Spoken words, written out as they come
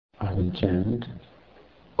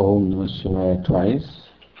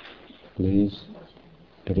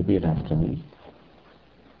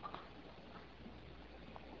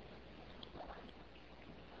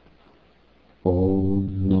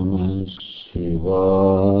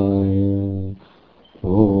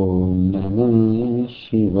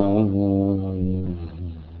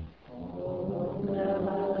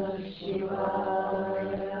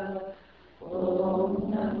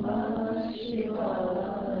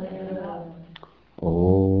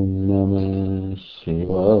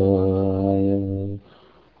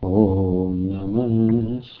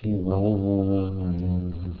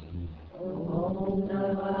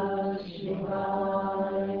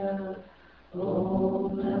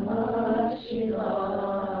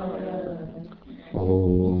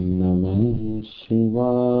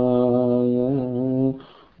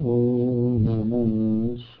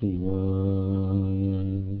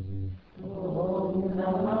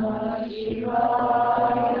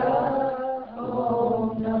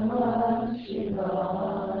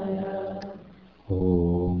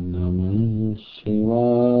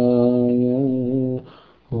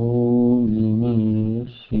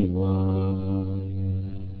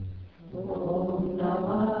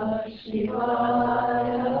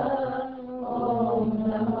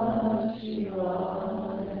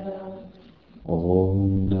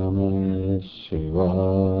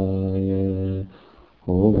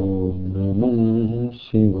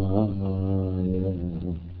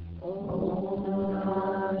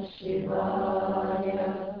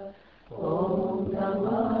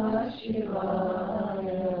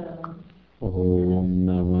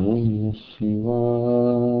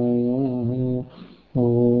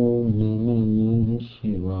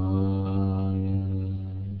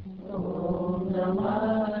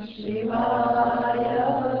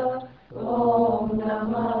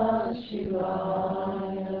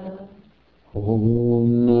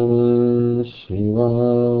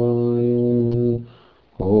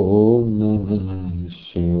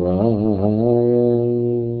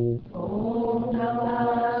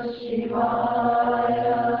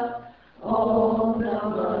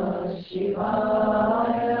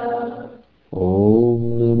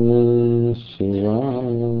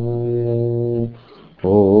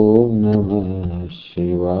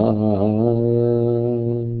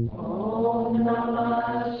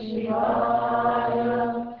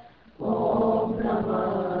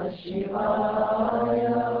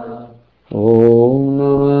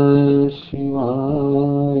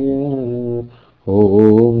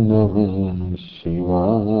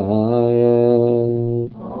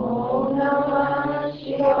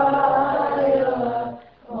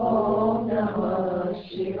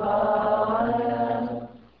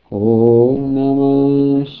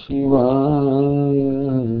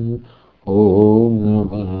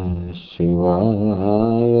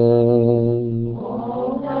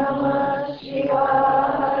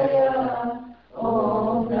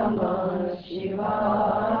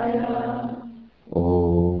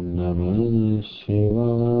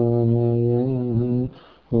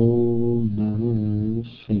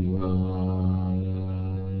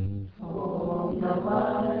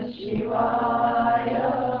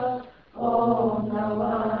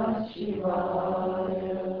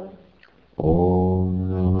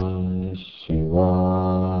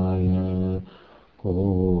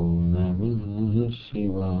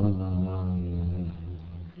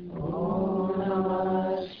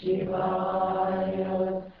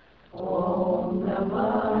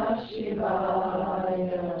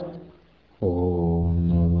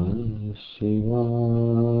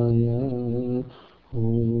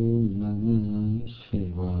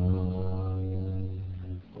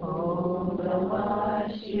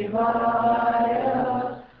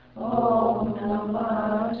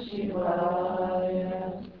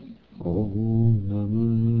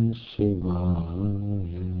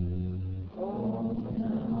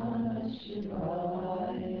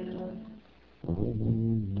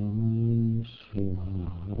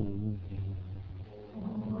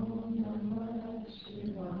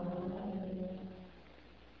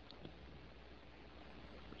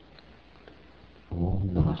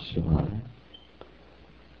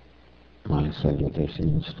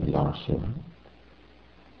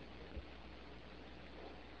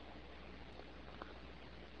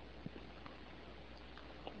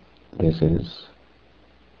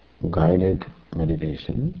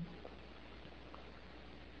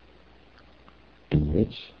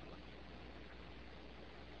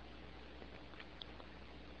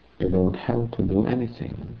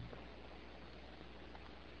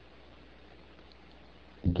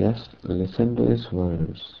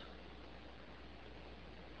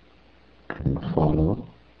and follow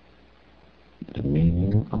the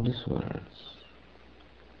meaning of these words.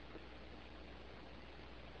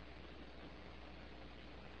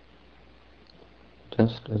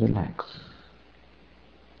 Just relax.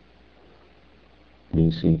 Be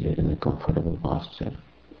seated in a comfortable posture.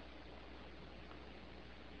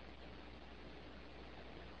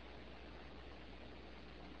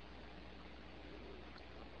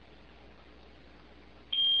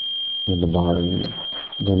 With the body,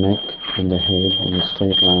 the neck and the head in a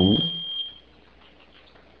straight line.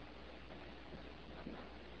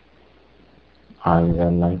 Eyes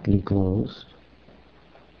are lightly closed.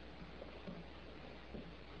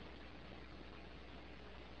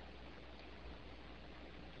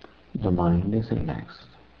 The mind is relaxed.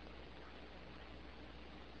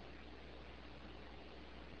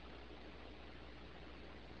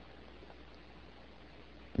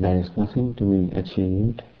 There is nothing to be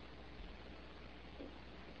achieved,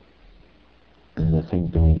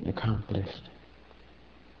 nothing to be accomplished.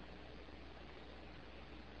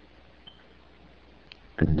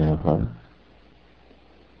 And therefore,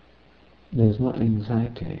 there is no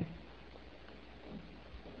anxiety.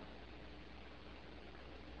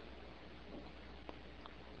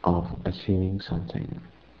 Of achieving something,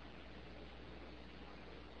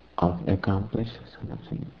 of accomplishing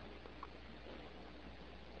something,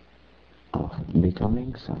 of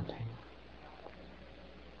becoming something.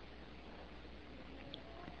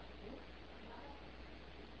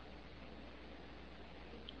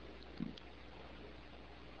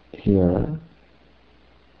 Here,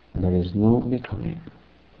 there is no becoming,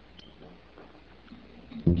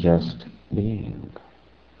 just being.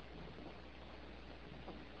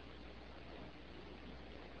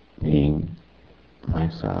 Being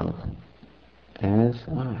myself as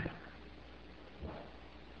I.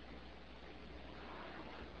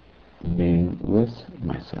 Being with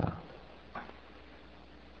myself.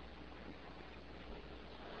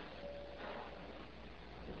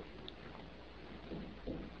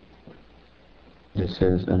 This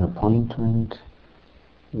is an appointment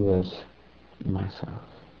with myself.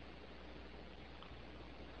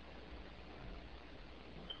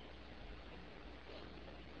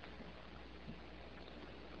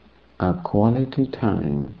 A quality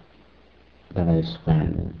time that I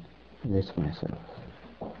spend with myself.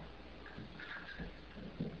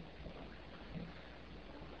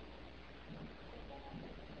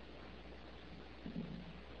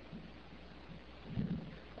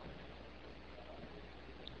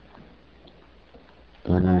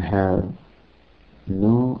 When I have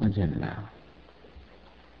no agenda,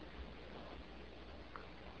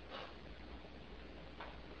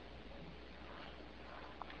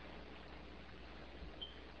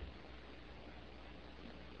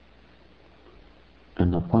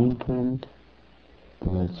 an appointment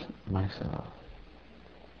with myself.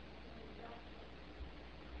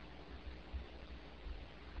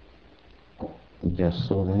 Just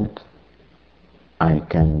so that I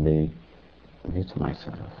can be with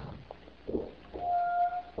myself.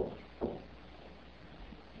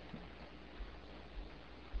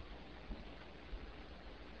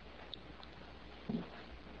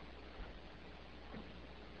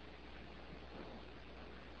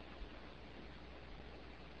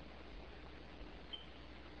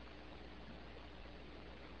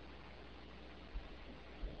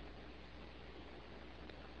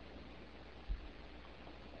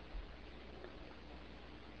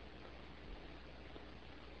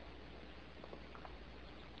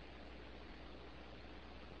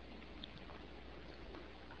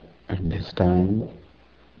 At this time,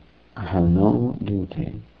 I have no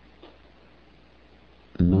duty,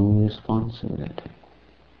 no responsibility.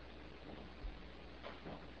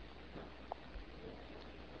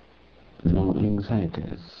 No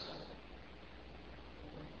anxieties.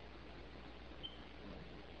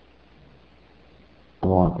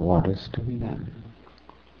 What is to be done?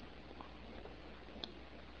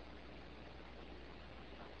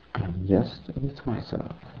 I'm just with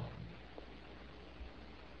myself.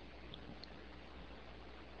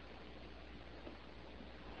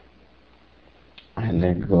 I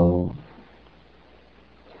let go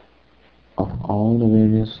of all the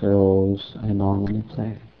various roles I normally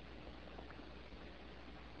play.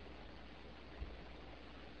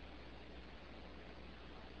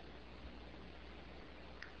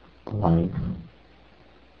 Wife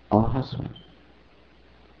or husband,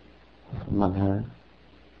 mother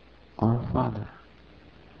or father,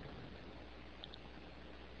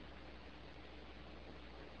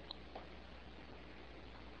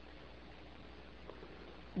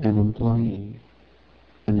 an employee,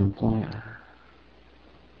 an employer,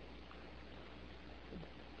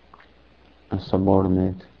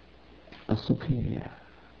 subordinate, a superior.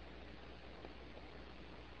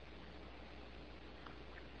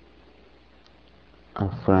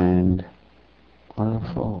 A friend or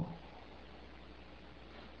a foe.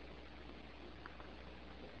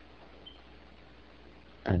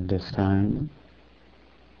 At this time,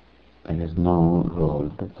 there is no role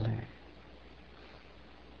to play.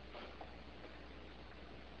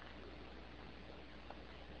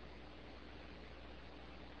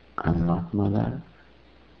 I'm not mother,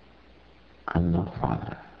 I'm not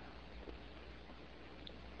father,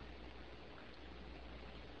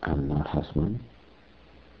 I'm not husband,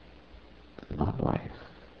 not wife.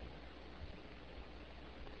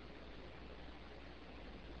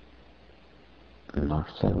 Not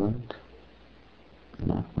servant,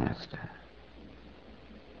 not master.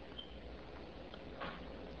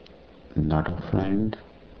 Not a friend,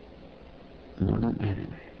 not an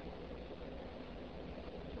enemy.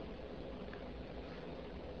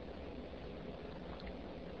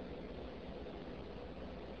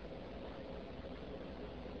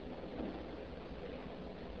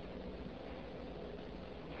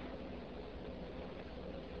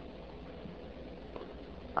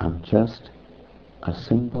 I'm just a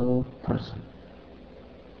simple person.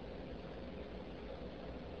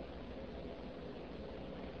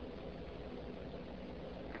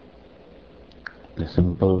 The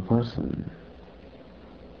simple person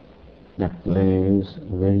that plays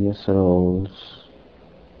various roles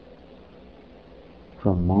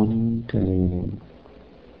from morning till evening,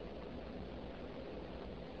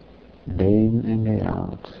 day in and day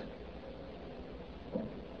out.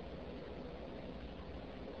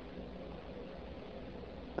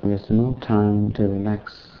 With no time to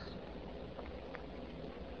relax.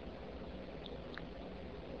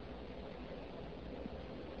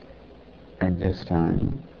 At this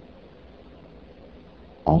time,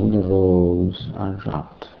 all the roles are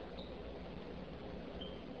dropped.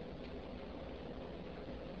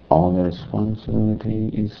 All the responsibility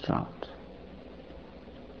is dropped.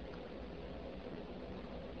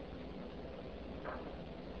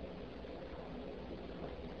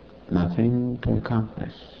 Nothing to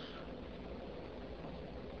accomplish,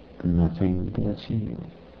 nothing to achieve.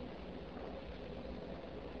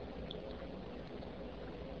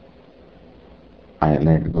 I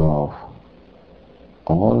let go of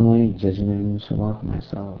all my judgments about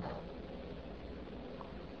myself.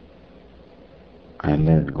 I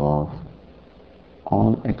let go of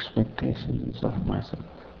all expectations of myself.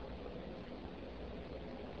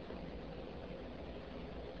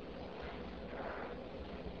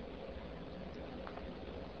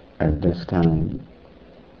 At this time,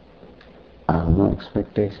 I have no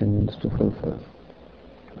expectations to fulfill.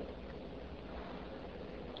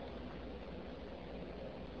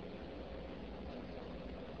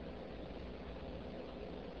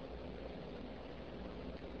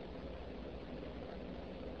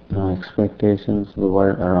 No expectations of the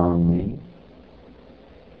world around me,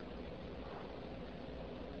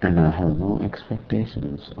 and I have no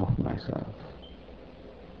expectations of myself.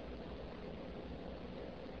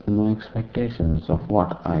 No expectations of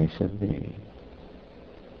what I should be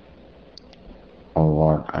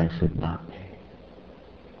or what I should not be.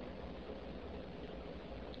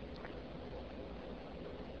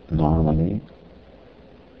 Normally,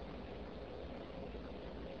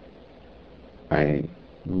 I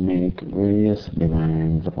make various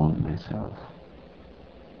demands upon myself.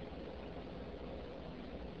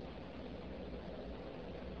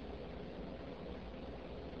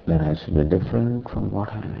 That I should be different from what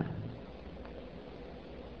I am.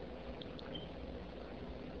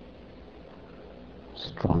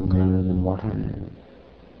 Stronger than what I am.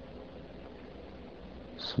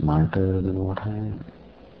 Smarter than what I am.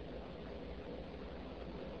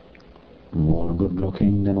 More good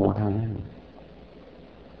looking than what I am.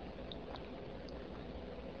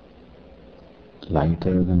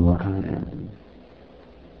 Lighter than what I am.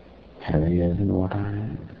 Heavier than what I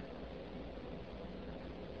am.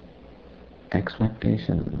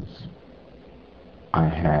 Expectations I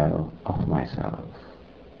have of myself.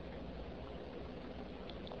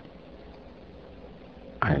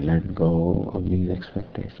 I let go of these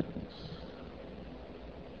expectations.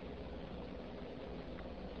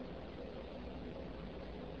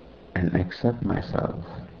 And accept myself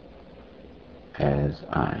as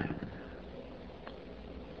I am.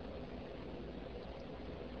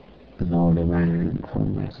 No demand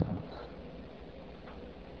from myself.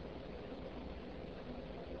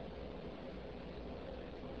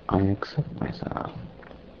 I accept myself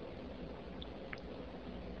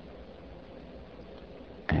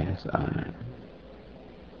as I am.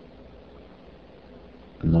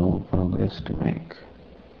 No progress progress to make,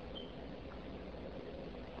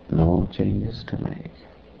 no changes to make.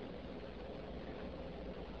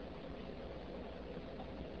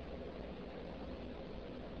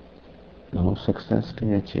 No success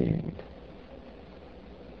to achieve.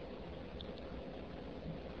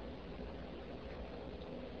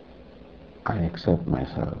 I accept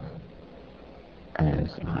myself as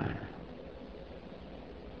I am.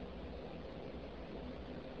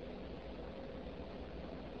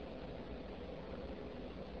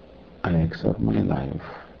 I accept my life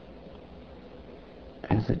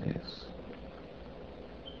as it is.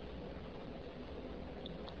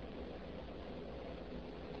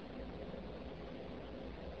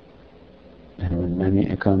 There have been many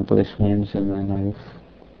accomplishments in my life.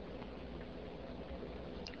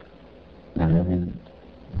 There have been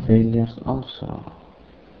failures also.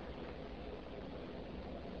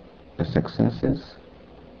 The successes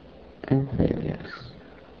and failures.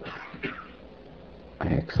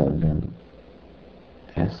 I accept them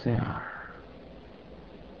as they are.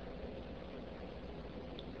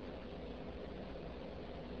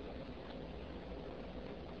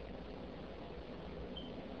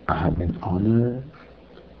 I have been honored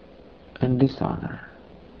and dishonored,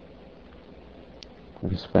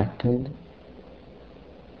 respected,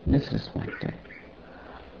 disrespected.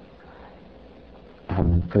 I have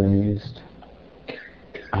been praised,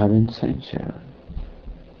 I have been censured.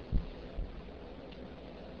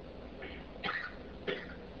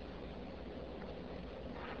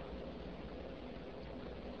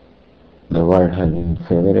 The world has been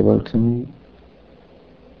favorable to me,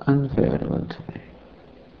 unfavorable to me.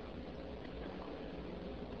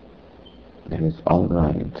 It is all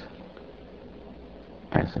right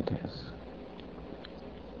as it is.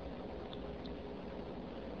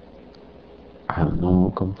 I have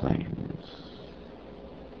no complaints.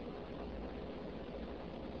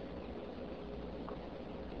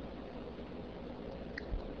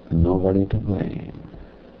 Nobody to blame.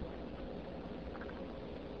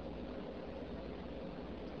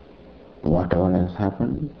 Whatever has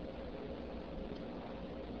happened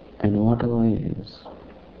and whatever is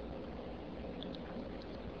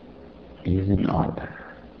in order.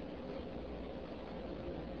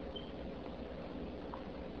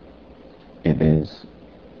 It is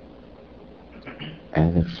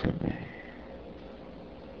as it should be.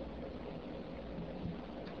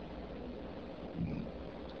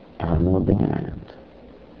 I have no demand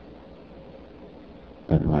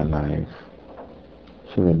that my life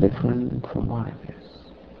should be different from what it is.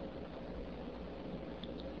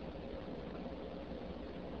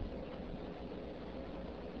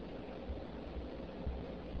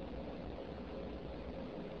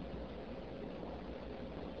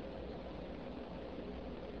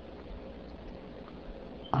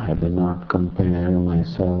 I do not compare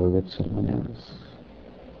myself with someone else.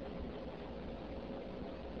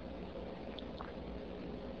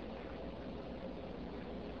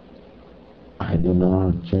 I do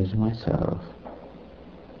not judge myself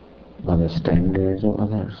by the standards of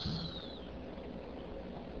others.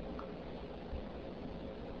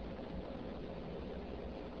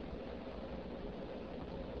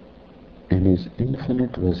 In His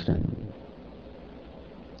infinite wisdom,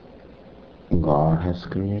 God has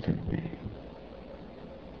created me,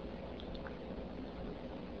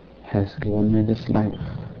 has given me this life.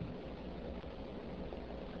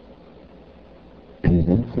 In His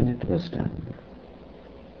infinite wisdom,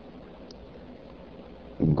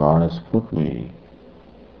 God has put me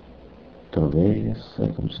through various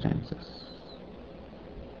circumstances.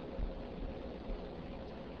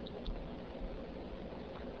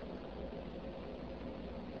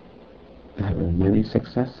 There have been many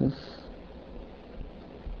successes,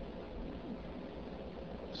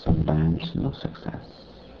 sometimes no success.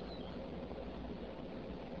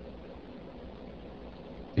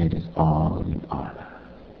 It is all in order.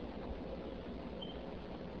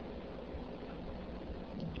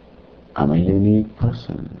 I'm a unique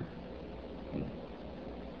person,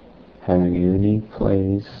 having a unique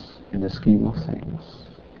place in the scheme of things.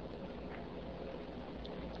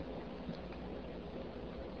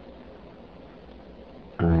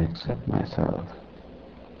 I accept myself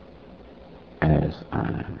as I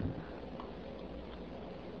am.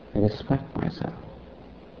 I respect myself.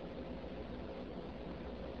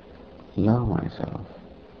 Love myself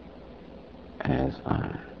as I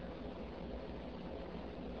am.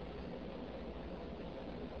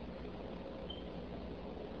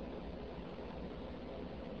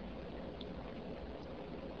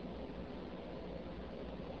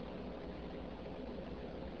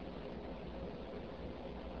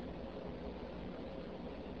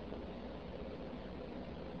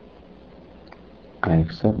 I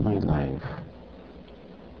accept my life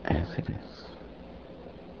as it is.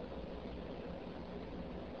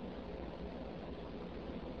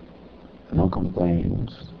 No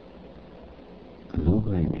complaints, no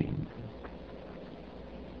blaming.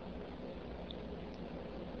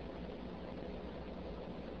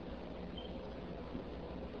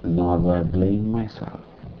 Nor do I blame myself.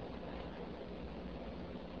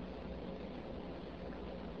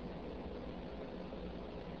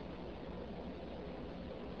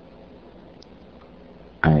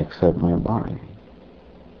 I accept my body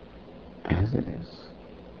as it is,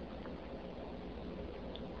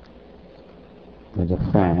 whether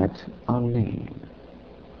fat or lean,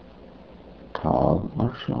 tall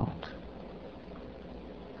or short,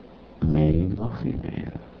 male or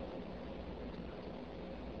female,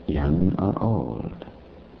 young or old,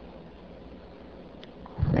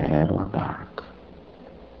 fair or dark.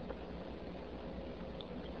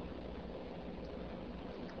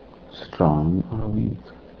 Strong or weak,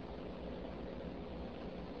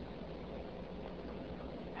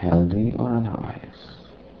 healthy or otherwise.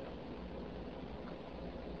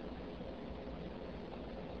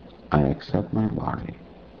 I accept my body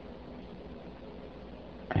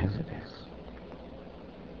as it is,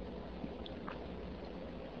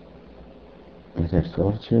 with its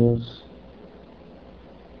virtues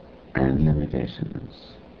and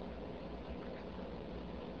limitations.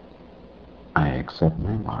 I accept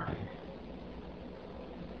my body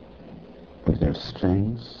with its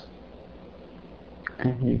strengths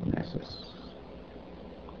and weaknesses.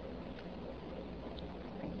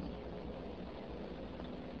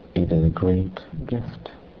 It is a great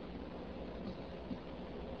gift.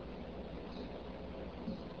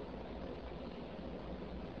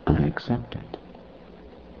 I accept it,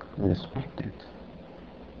 respect it.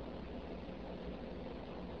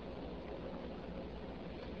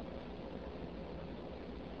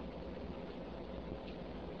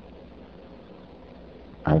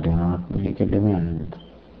 I do not make a demand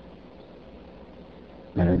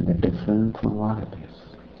that it be different from what it is.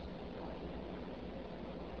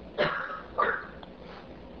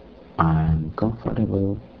 I am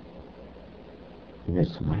comfortable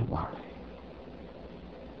with my body.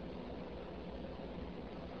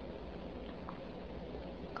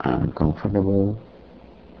 I am comfortable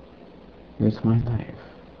with my life,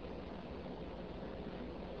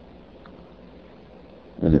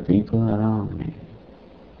 with the people around me,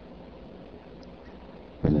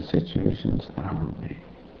 with the situations around me,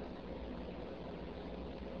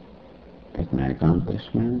 with my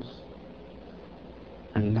accomplishments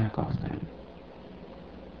and lack of them.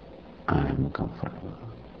 I am comfortable.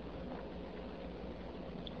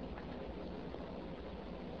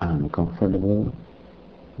 I am comfortable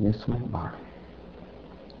with my body,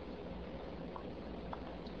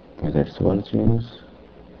 with its virtues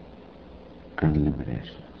and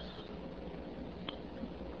limitations.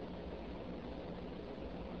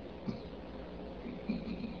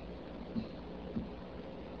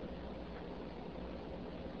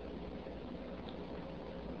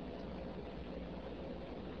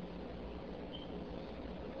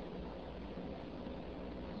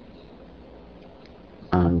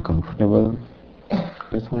 I am comfortable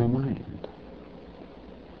with my mind.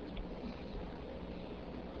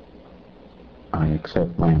 I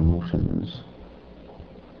accept my emotions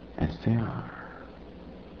as they are.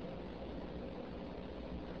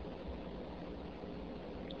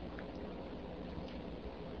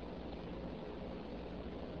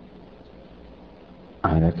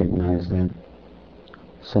 I recognize that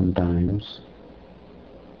sometimes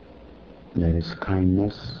there is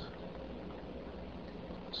kindness,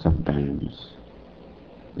 sometimes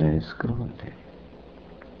there is cruelty.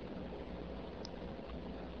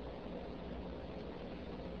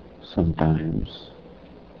 Sometimes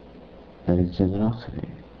there is generosity.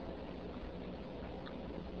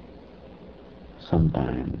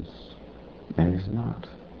 Sometimes there is not.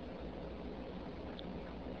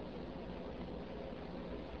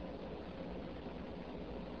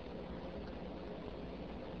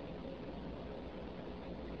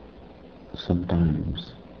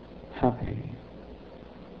 Sometimes happy,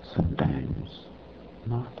 sometimes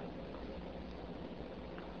not.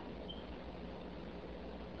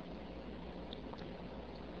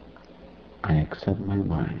 I accept my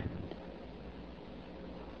mind,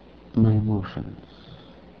 my emotions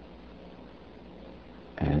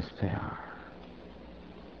as they are.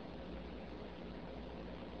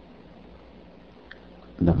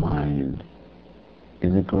 The mind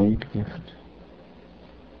is a great gift.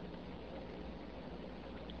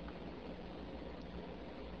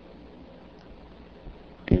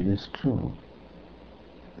 It is true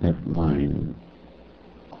that mind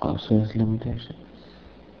also has limitations,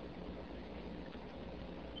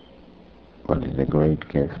 but is a great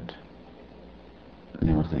gift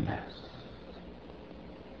nevertheless.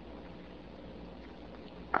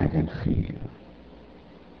 I can feel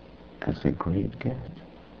as a great gift.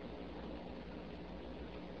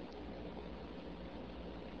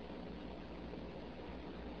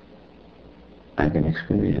 I can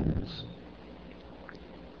experience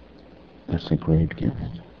as a great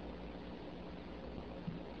gift.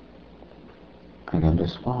 I can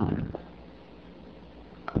respond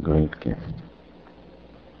a great gift.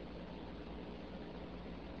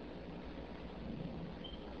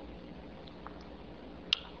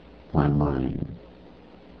 My mind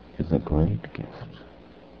is a great gift.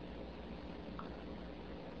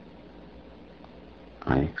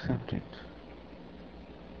 I accept it,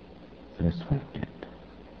 respect it.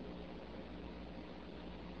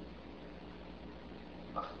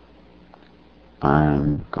 I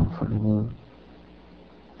am comfortable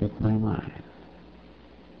with my mind,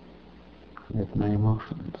 with my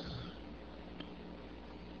emotions.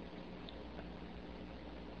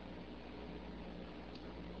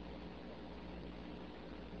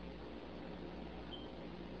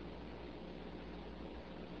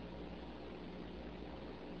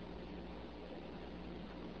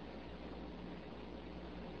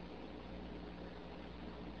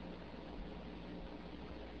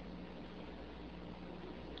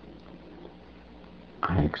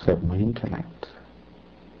 I accept my intellect,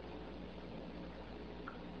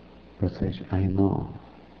 with which I know,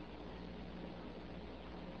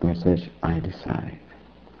 with which I decide.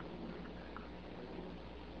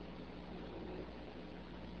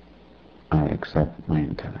 I accept my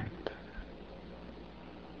intellect.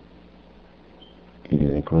 It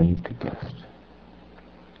is a great gift.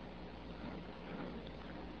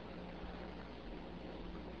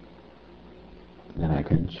 That I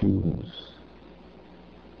can choose.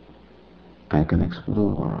 I can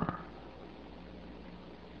explore.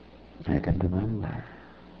 I can remember.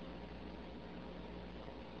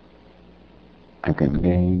 I can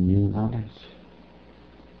gain new knowledge,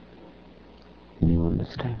 new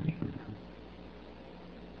understanding.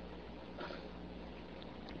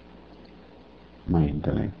 My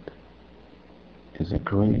intellect is a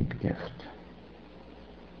great gift.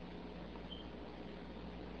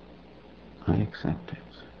 I accept it,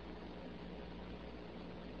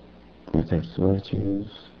 with its virtues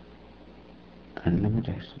and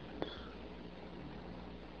limitations.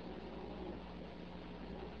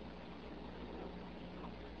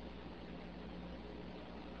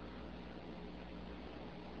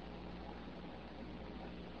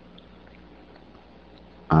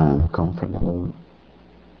 I am comfortable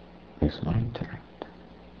with my intellect.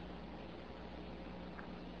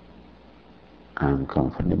 I am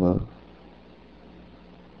comfortable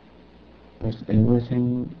with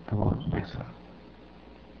everything about myself.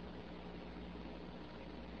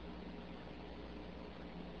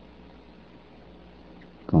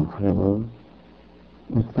 Comfortable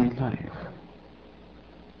with my life.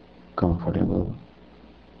 Comfortable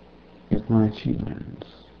with my achievements.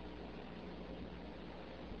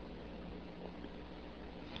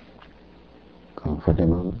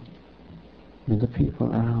 Comfortable with the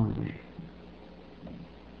people around me.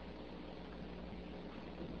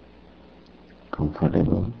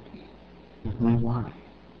 Comfortable with my body.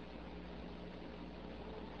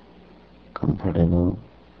 Comfortable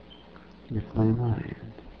with my mind.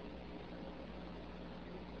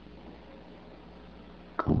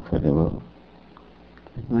 Comfortable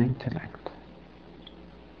with my intellect.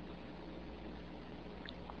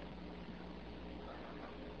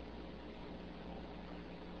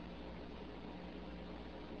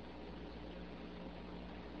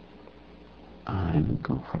 I am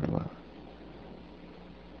comfortable.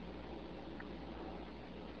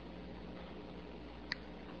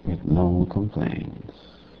 With no complaints,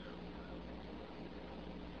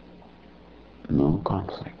 no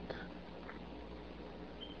conflict.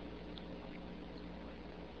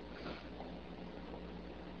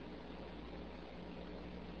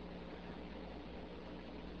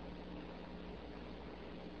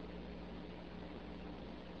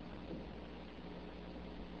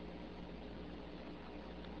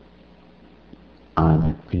 I am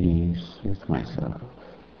at peace with myself.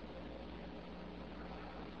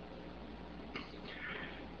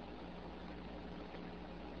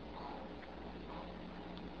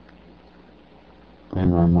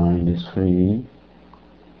 When my mind is free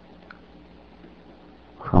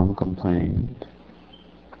from complaint,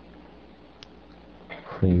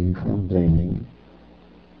 free from blaming,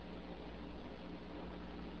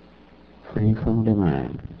 free from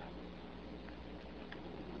demand,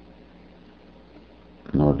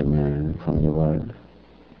 demand from the world,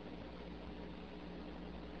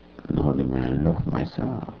 no demand of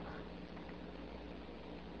myself.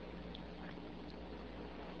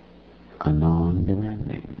 A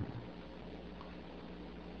non-demanding,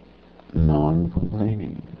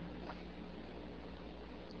 non-complaining,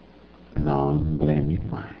 non-blaming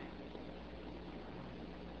mind.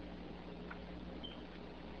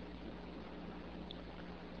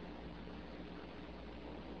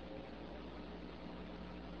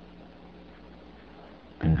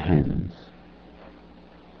 And hence,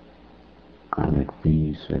 I'm at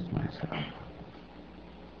peace with myself.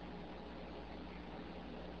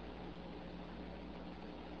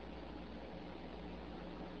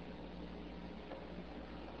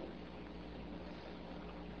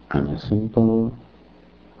 I'm a simple,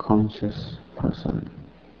 conscious person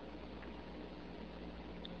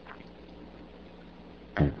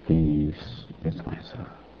at peace with myself.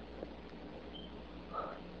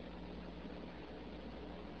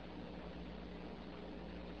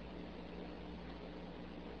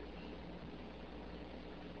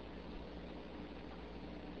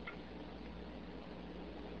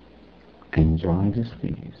 Enjoy this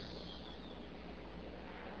peace.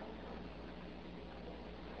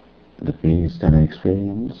 The peace that I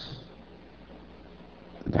experience,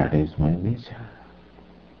 that is my nature.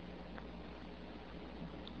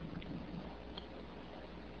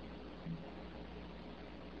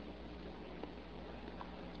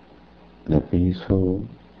 The peaceful,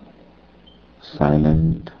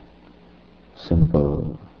 silent,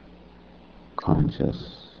 simple,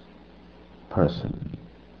 conscious person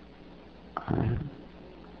I am.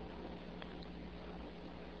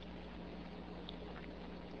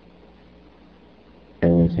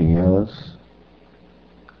 Everything else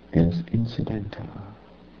is incidental.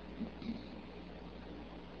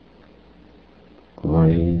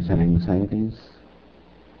 Worries and anxieties,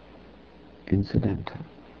 incidental.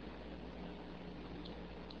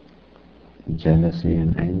 Jealousy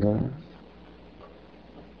and anger,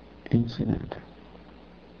 incidental.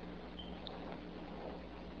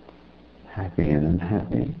 Happy and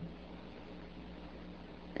unhappy,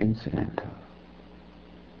 incidental.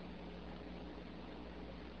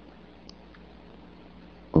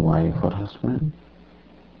 Wife or husband,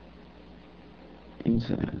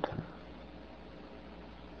 incidental.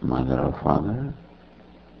 Mother or father,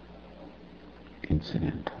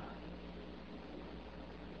 incidental.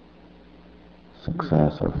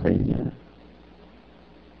 Success or failure,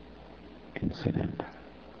 incidental.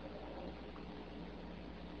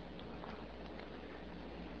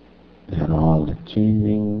 They are all the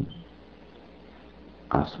changing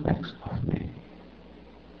aspects of me.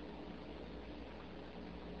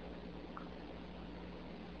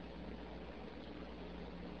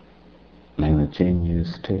 Like the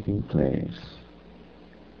changes taking place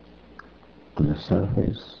on the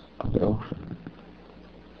surface of the ocean.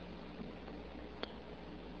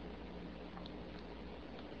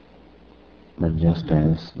 But just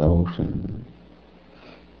as the ocean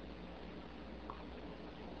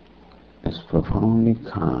is profoundly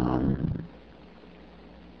calm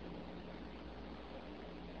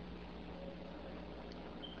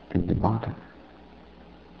at the bottom,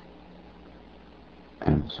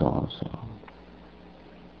 and so also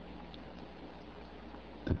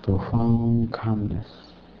the profound calmness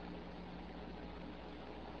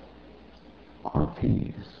or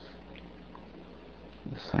peace,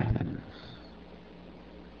 the silence,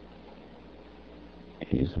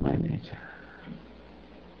 is my nature.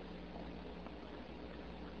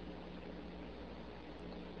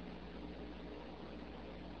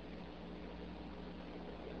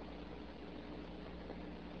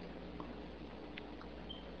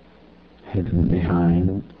 Hidden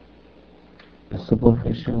behind the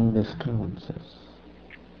superficial disturbances,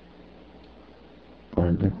 but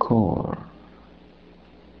at the core,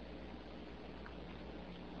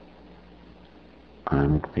 I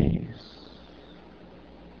am at peace.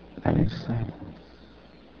 That is silence.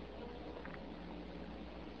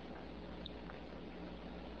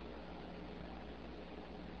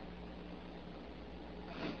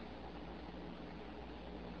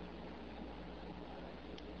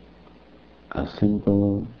 A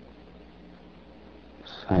simple,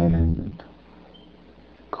 silent,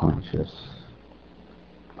 conscious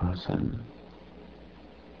person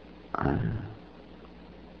I am.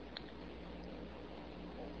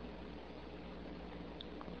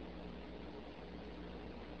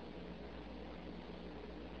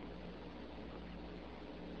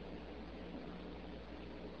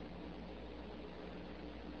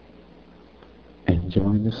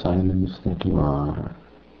 Enjoy the silence that you are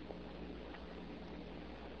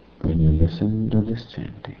when you listen to this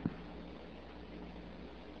chanting.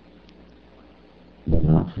 Do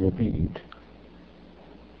not repeat.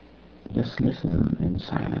 Just listen in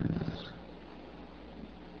silence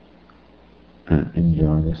and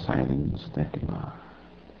enjoy the silence that you are.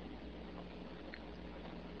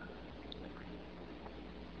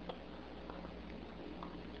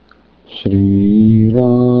 Shri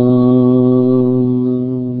Ram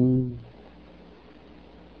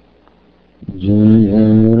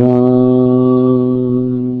Jaya Ram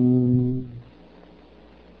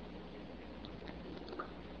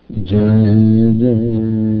Jaya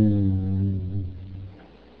Jaya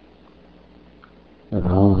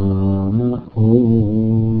Ram Om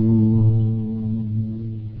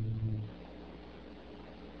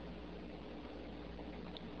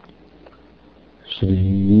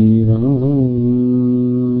Shri Ram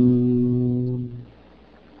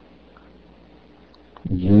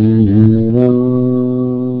Jaya Ram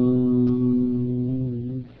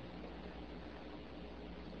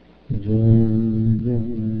Jaya Jaya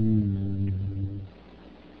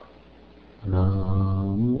Ram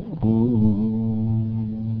Om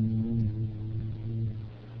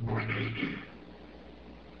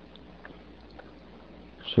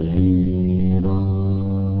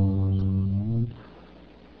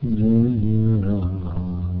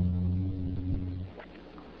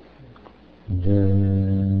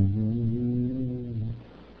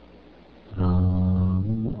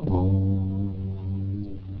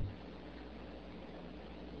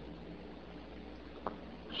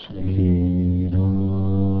Shri Ram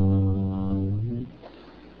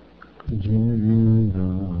Jaya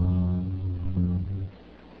Ram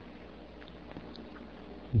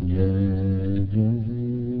Jaya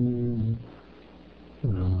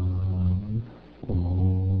Ram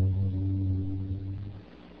Om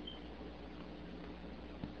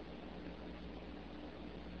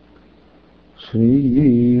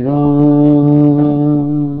Shri Ram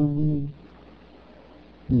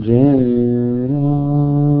Jaya Ram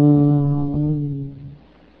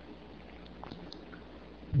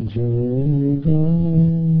Jaya Jaya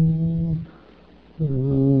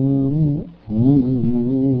Ram Om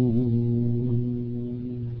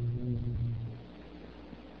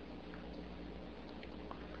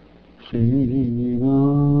Shri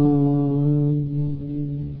Ram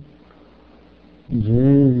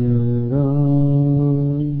Jaya Ram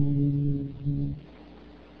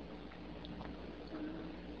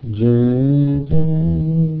Jaya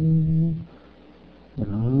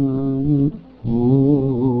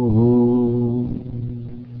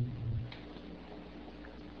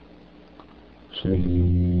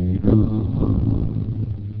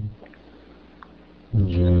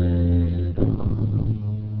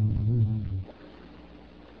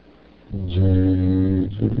Jaya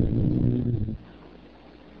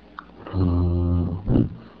Ram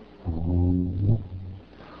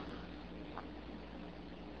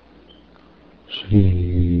Shri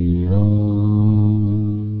Ram Jaya Ram Jaya Jaya Ram Om Shri Ram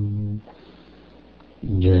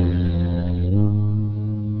Jaya Ram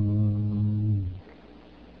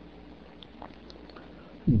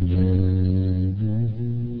Jaya Jaya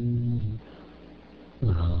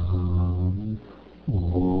Ram Om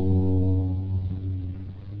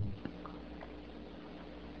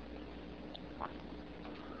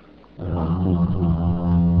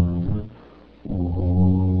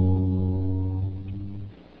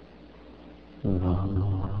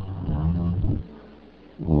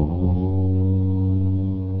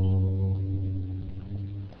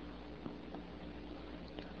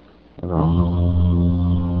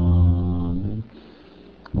Shri Ram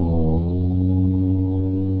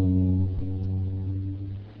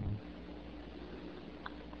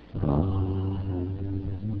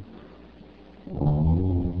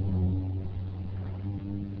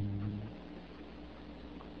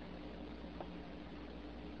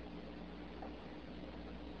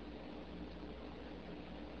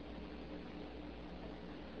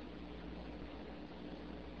Jaya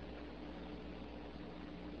Ram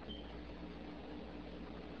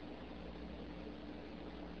Jaya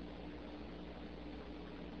Jaya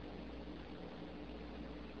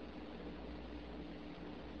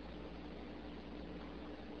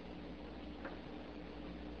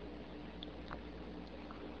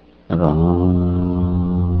Ram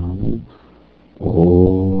Om Ram Om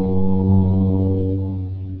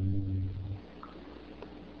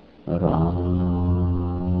Ram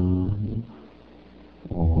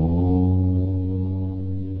Om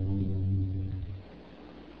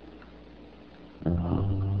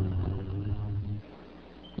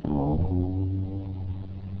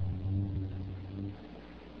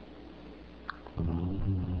Ram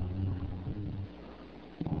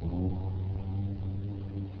Om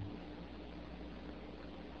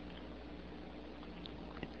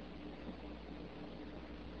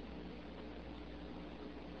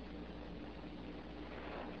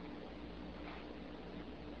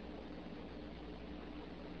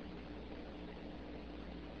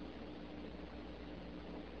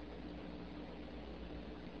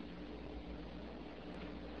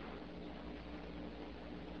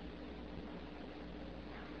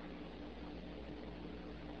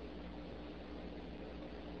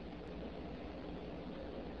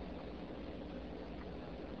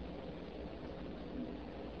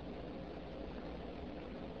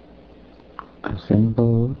a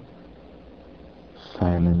simple,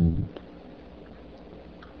 silent,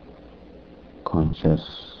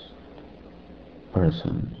 conscious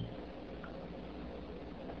person.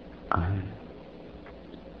 I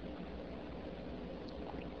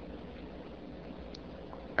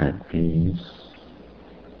at peace,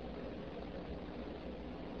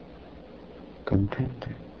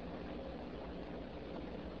 contented.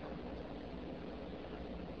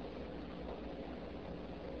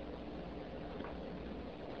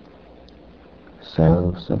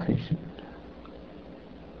 Self-sufficient.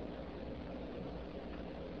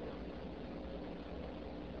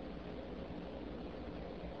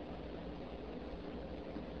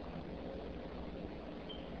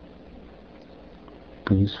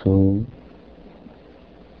 Peaceful,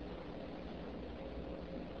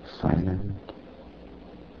 silent,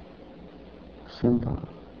 simple,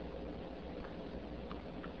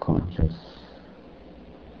 conscious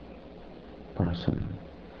person.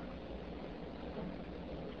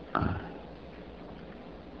 I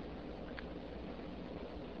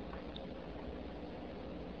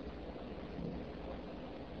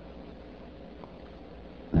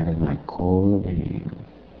that is my core being.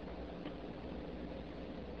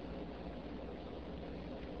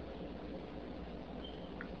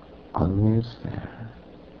 Always there.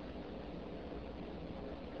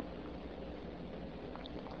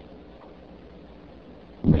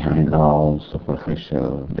 Behind all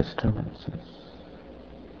superficial disturbances,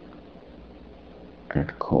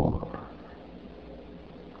 at core,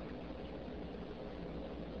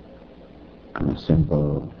 I'm a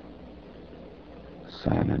simple,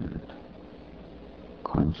 silent,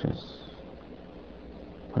 conscious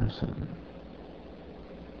person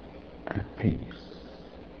at peace.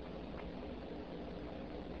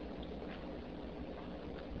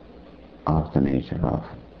 Of the nature of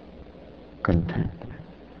contentment,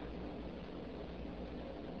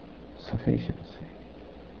 sufficiency.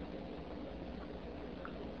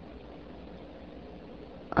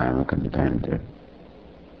 I am a contented,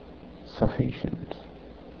 sufficient.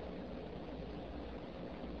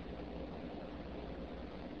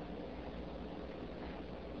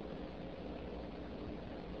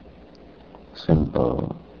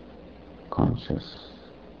 Simple, conscious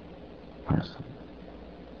person.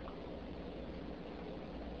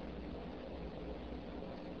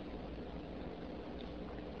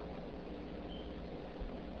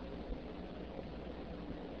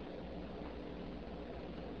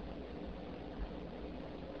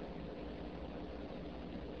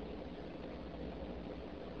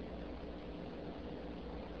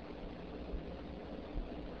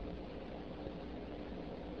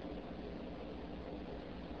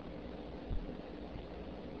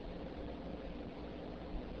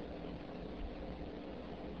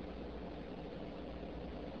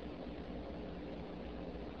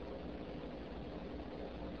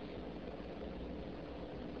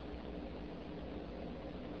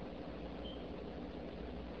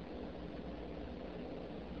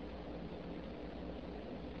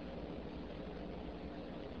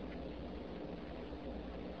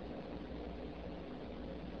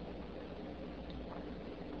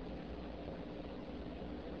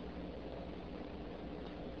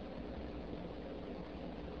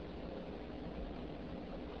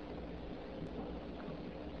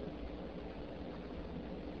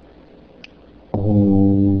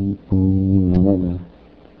 Om Purnamada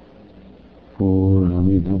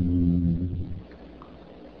Purnamidam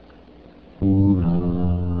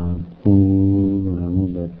Purnat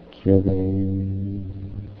Purnamudachyate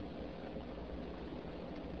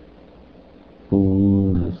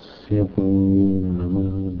Purnasya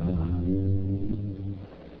Purnamadaya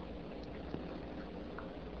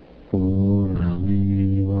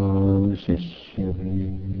Purnamevavashishyate.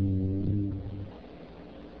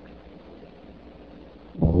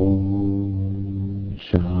 Om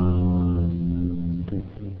Shanti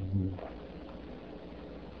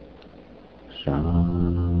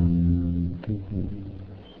Shanti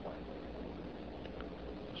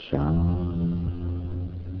Shanti